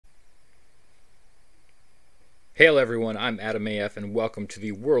Hail everyone, I'm Adam AF and welcome to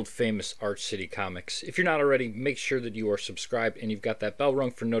the world famous Arch City Comics. If you're not already, make sure that you are subscribed and you've got that bell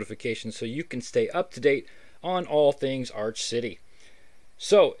rung for notifications so you can stay up to date on all things Arch City.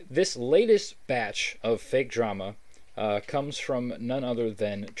 So, this latest batch of fake drama comes from none other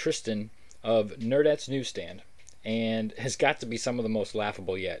than Tristan of Nerdette'S Newsstand and has got to be some of the most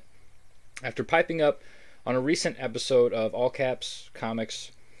laughable yet. After piping up on a recent episode of All Caps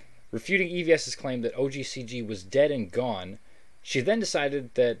Comics refuting EVS's claim that OGCG was dead and gone, she then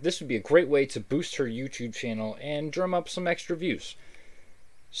decided that this would be a great way to boost her YouTube channel and drum up some extra views.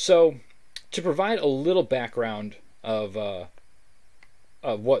 So, to provide a little background of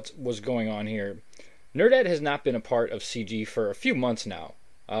what was going on here, Nerdette has not been a part of CG for a few months now,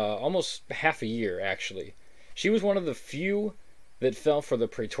 almost half a year actually. She was one of the few that fell for the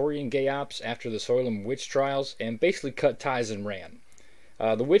Praetorian gay ops after the Soylent witch trials and basically cut ties and ran.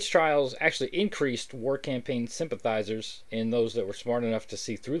 The witch trials actually increased war campaign sympathizers in those that were smart enough to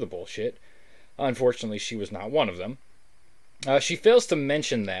see through the bullshit. Unfortunately, she was not one of them. She fails to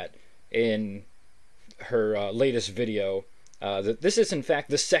mention that in her latest video, that this is in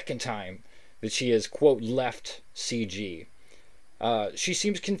fact the second time that she has, quote, left CG. She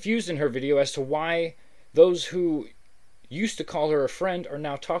seems confused in her video as to why those who used to call her a friend are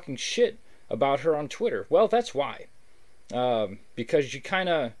now talking shit about her on Twitter. Well, that's why. Because you kind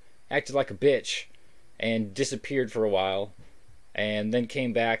of acted like a bitch and disappeared for a while and then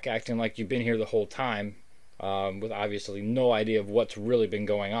came back acting like you've been here the whole time, with obviously no idea of what's really been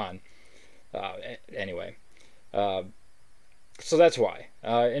going on. Anyway, so that's why.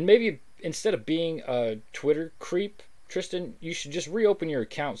 And maybe instead of being a Twitter creep, Tristan, you should just reopen your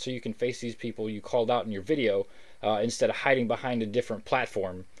account so you can face these people you called out in your video, instead of hiding behind a different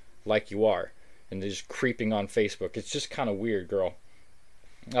platform like you are and just creeping on Facebook. It's just kind of weird, girl.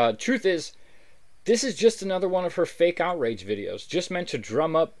 Truth is, this is just another one of her fake outrage videos, just meant to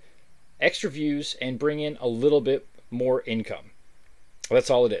drum up extra views and bring in a little bit more income. That's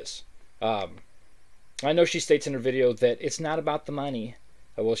all it is. I know she states in her video that it's not about the money.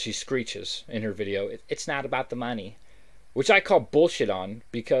 Well, she screeches in her video, it's not about the money. Which I call bullshit on,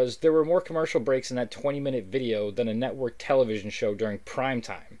 because there were more commercial breaks in that 20-minute video than a network television show during prime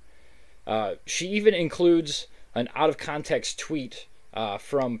time. She even includes an out-of-context tweet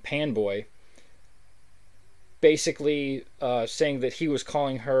from Panboy, basically saying that he was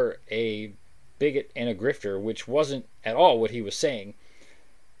calling her a bigot and a grifter, which wasn't at all what he was saying.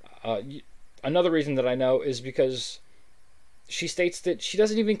 Another reason that I know is because she states that she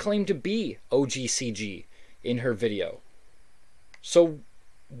doesn't even claim to be OGCG in her video. So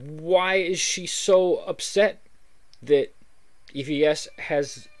why is she so upset that EVS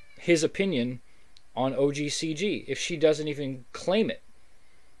has his opinion on OGCG if she doesn't even claim it?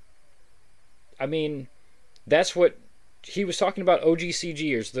 I mean, that's what he was talking about.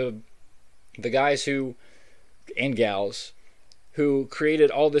 OGCGers, the guys who and gals who created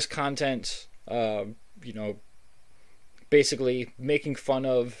all this content, basically making fun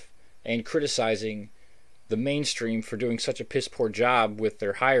of and criticizing the mainstream for doing such a piss poor job with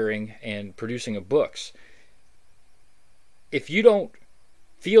their hiring and producing of books. If you don't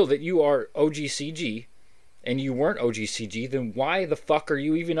feel that you are OGCG and you weren't OGCG, then why the fuck are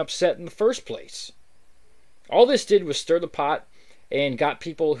you even upset in the first place? All this did was stir the pot and got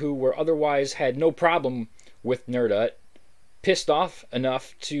people who were otherwise had no problem with Nerdette pissed off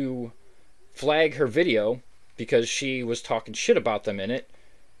enough to flag her video because she was talking shit about them in it.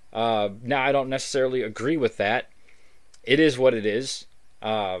 Now, I don't necessarily agree with that. It is what it is.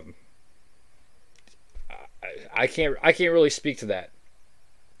 I can't really speak to that.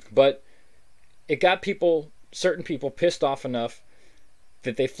 But it got certain people pissed off enough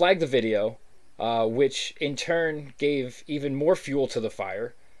that they flagged the video, which in turn gave even more fuel to the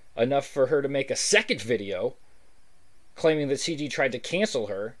fire, enough for her to make a second video claiming that CG tried to cancel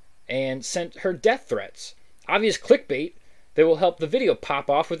her and sent her death threats. Obvious clickbait that will help the video pop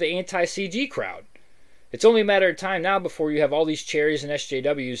off with the anti-CG crowd. It's only a matter of time now before you have all these cherries and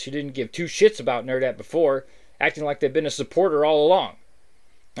SJWs who didn't give two shits about Nerdette before, acting like they've been a supporter all along.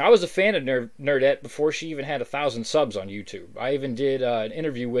 I was a fan of Nerdette before she even had 1,000 subs on YouTube. I even did an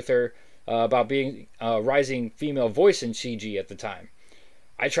interview with her about being a rising female voice in CG at the time.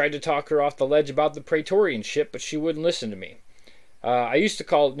 I tried to talk her off the ledge about the Praetorian shit, but she wouldn't listen to me. I used to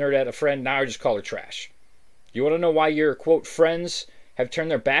call Nerdette a friend, now I just call her trash. You want to know why your, quote, friends have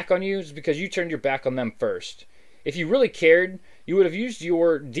turned their back on you? It's because you turned your back on them first. If you really cared, you would have used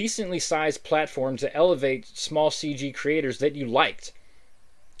your decently sized platform to elevate small CG creators that you liked.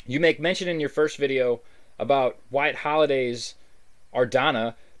 You make mention in your first video about Wyatt Holliday's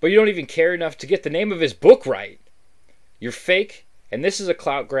Ardana, but you don't even care enough to get the name of his book right. You're fake, and this is a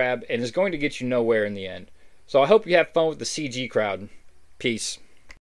clout grab and is going to get you nowhere in the end. So I hope you have fun with the CG crowd. Peace.